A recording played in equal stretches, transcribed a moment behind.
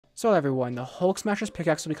So everyone, the Hulkbuster's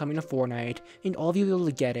Pickaxe will be coming to Fortnite, and all of you will be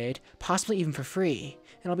able to get it, possibly even for free,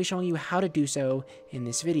 and I'll be showing you how to do so in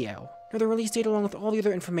this video. Now the release date along with all the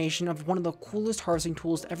other information of one of the coolest harvesting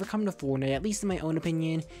tools to ever come to Fortnite, at least in my own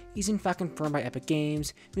opinion, is in fact confirmed by Epic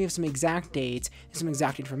Games. We have some exact dates and some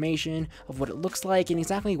exact information of what it looks like and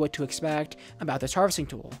exactly what to expect about this harvesting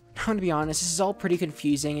tool. Now to be honest, this is all pretty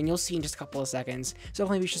confusing and you'll see in just a couple of seconds, so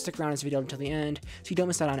definitely be sure to stick around this video until the end so you don't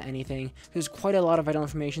miss out on anything. There's quite a lot of vital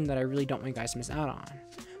information that I really don't want you guys to miss out on.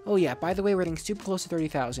 Oh yeah, by the way, we're getting super close to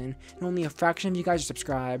 30,000, and only a fraction of you guys are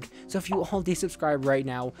subscribed, so if you all desubscribe right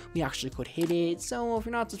now, we actually could hit it, so if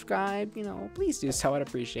you're not subscribed, please do so, I'd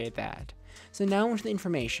appreciate that. So now into the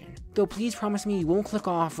information. Though please promise me you won't click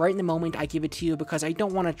off right in the moment I give it to you because I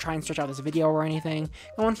don't want to try and stretch out this video or anything.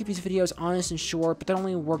 I want to keep these videos honest and short, but that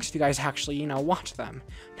only works if you guys actually, watch them.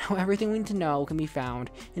 Now everything we need to know can be found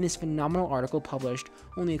in this phenomenal article published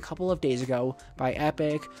only a couple of days ago by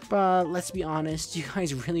Epic, but let's be honest, do you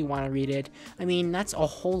guys really want to read it? I mean, that's a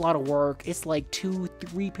whole lot of work. It's like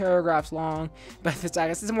 2-3 paragraphs long, but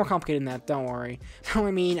it's more complicated than that, don't worry. So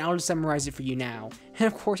I mean, I'll just summarize it for you now. And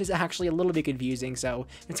of course, it's actually a little bit confusing, so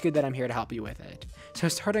it's good that I'm here to help you with it. So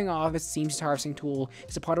starting off, it seems this harvesting tool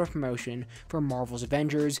is a part of a promotion for Marvel's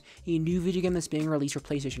Avengers, a new video game that's being released for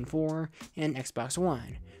PlayStation 4 and Xbox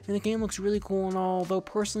One. And the game looks really cool and all, though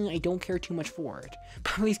personally I don't care too much for it.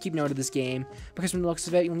 But please keep note of this game, because from the looks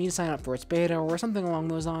of it, you'll need to sign up for its beta or something along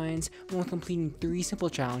those lines, along with completing 3 simple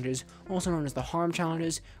challenges, also known as the harm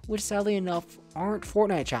challenges, which sadly enough aren't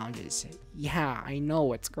Fortnite challenges. Yeah, I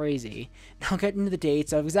know, it's crazy. Now I'll get into the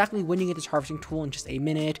dates of exactly when you get this harvesting tool in just a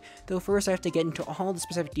minute, though first I have to get into all the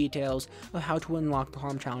specific details of how to unlock the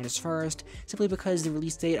harm challenges first, simply because the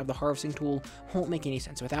release date of the harvesting tool won't make any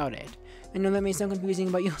sense without it. I know that may sound confusing,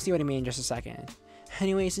 but you'll see what I mean in just a second.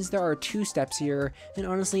 Anyway, since there are 2 steps here, and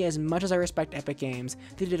honestly, as much as I respect Epic Games,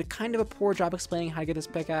 they did a kind of a poor job explaining how to get this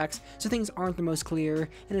pickaxe, so things aren't the most clear,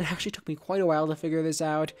 and it actually took me quite a while to figure this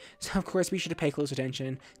out, so of course be sure to pay close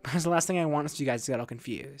attention, because the last thing I want is for you guys to get all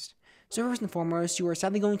confused. So first and foremost, you are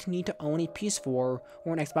sadly going to need to own a PS4 or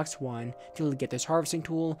an Xbox One to get this harvesting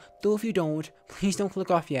tool, though if you don't, please don't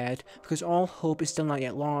click off yet, because all hope is still not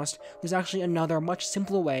yet lost. There's actually another much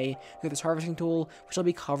simpler way to get this harvesting tool, which I'll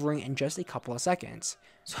be covering in just a couple of seconds.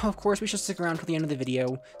 So of course we should stick around till the end of the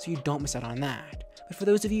video, so you don't miss out on that. But for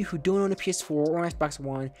those of you who don't own a PS4 or an Xbox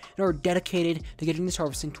One and are dedicated to getting this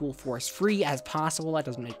harvesting tool for as free as possible, that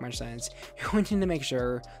doesn't make much sense, you're going to need to make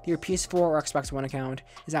sure that your PS4 or Xbox One account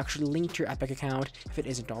is actually linked to your Epic account if it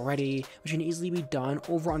isn't already, which can easily be done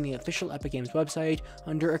over on the official Epic Games website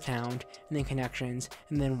under Account, and then Connections,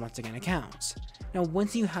 and then once again Accounts. Now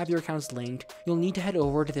once you have your accounts linked, you'll need to head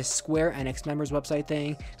over to this Square Enix members website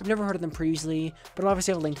thing. I've never heard of them previously, but I'll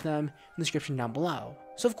obviously have a link to them in the description down below.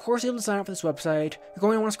 So of course, you'll sign up for this website, you're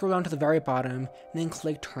going to want to scroll down to the very bottom, and then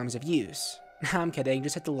click Terms of Use. Nah, I'm kidding,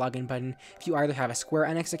 just hit the login button if you either have a Square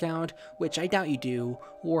Enix account, which I doubt you do,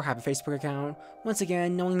 or have a Facebook account. Once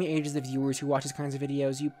again, knowing the ages of viewers who watch these kinds of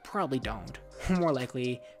videos, you probably don't. More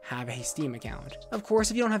likely, have a Steam account. Of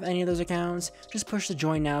course, if you don't have any of those accounts, just push the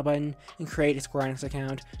Join Now button and create a Square Enix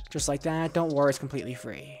account. Just like that, don't worry, it's completely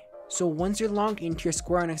free. So once you're logged into your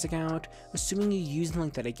Square Enix account, assuming you use the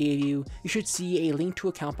link that I gave you, you should see a link to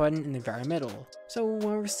account button in the very middle. So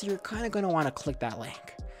obviously you're kind of going to want to click that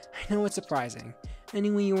link. I know it's surprising.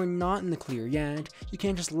 Anyway, you are not in the clear yet, you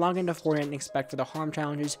can't just log into Fortnite and expect for the harm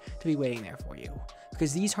challenges to be waiting there for you.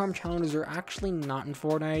 Because these harm challenges are actually not in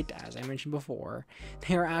Fortnite, as I mentioned before.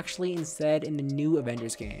 They are actually instead in the new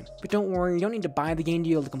Avengers game. But don't worry, you don't need to buy the game to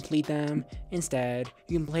be able to complete them. Instead,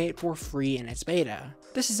 you can play it for free in its beta.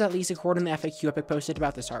 This is at least according to the FAQ Epic posted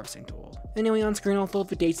about this harvesting tool. Anyway, on screen I'll fill up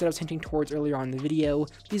the dates that I was hinting towards earlier on in the video.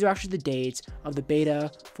 These are actually the dates of the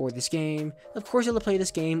beta for this game. Of course, you'll play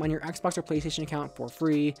this game on your Xbox or PlayStation account for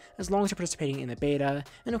free, as long as you're participating in the beta.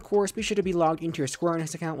 And of course, be sure to be logged into your Square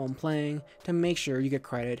Enix account while playing to make sure you get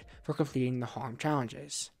credit for completing the harm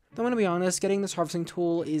challenges. Though I'm going to be honest, getting this harvesting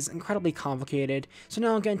tool is incredibly complicated, so now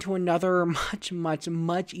I'll get into another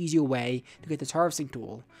much easier way to get this harvesting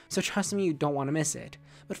tool, so trust me, you don't want to miss it.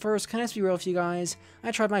 But first, can I just be real with you guys?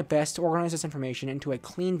 I tried my best to organize this information into a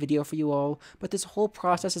clean video for you all, but this whole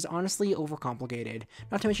process is honestly overcomplicated.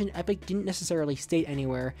 Not to mention, Epic didn't necessarily state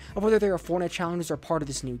anywhere of whether there are Fortnite challenges or part of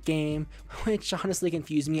this new game, which honestly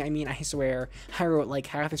confused me. I mean, I swear, I wrote like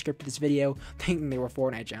half the script of this video thinking they were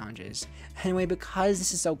Fortnite challenges. Anyway, because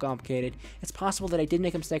this is so complicated, it's possible that I did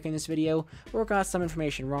make a mistake in this video, or got some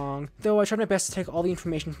information wrong, though I tried my best to take all the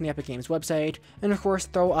information from the Epic Games website, and of course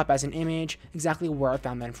throw up as an image exactly where I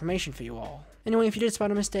found that information for you all. Anyway, if you did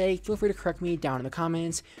spot a mistake, feel free to correct me down in the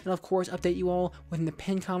comments, and I'll of course update you all within the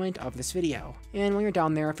pinned comment of this video. And when you're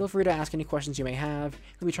down there, feel free to ask any questions you may have,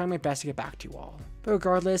 I'll be trying my best to get back to you all. But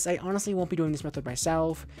regardless, I honestly won't be doing this method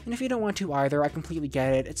myself, and if you don't want to either, I completely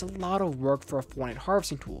get it. It's a lot of work for a Fortnite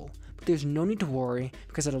harvesting tool, but there's no need to worry,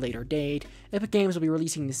 because at a later date, Epic Games will be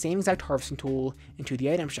releasing the same exact harvesting tool into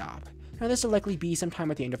the item shop. Now this will likely be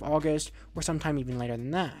sometime at the end of August, or sometime even later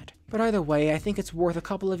than that. But either way, I think it's worth a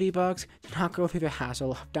couple of V-Bucks to not go through the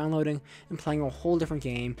hassle of downloading and playing a whole different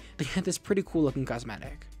game to get this pretty cool looking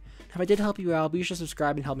cosmetic. Now, if I did help you out, be sure to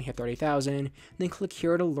subscribe and help me hit 30,000, and then click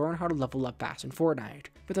here to learn how to level up fast in Fortnite.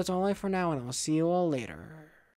 But that's all I have for now, and I'll see you all later.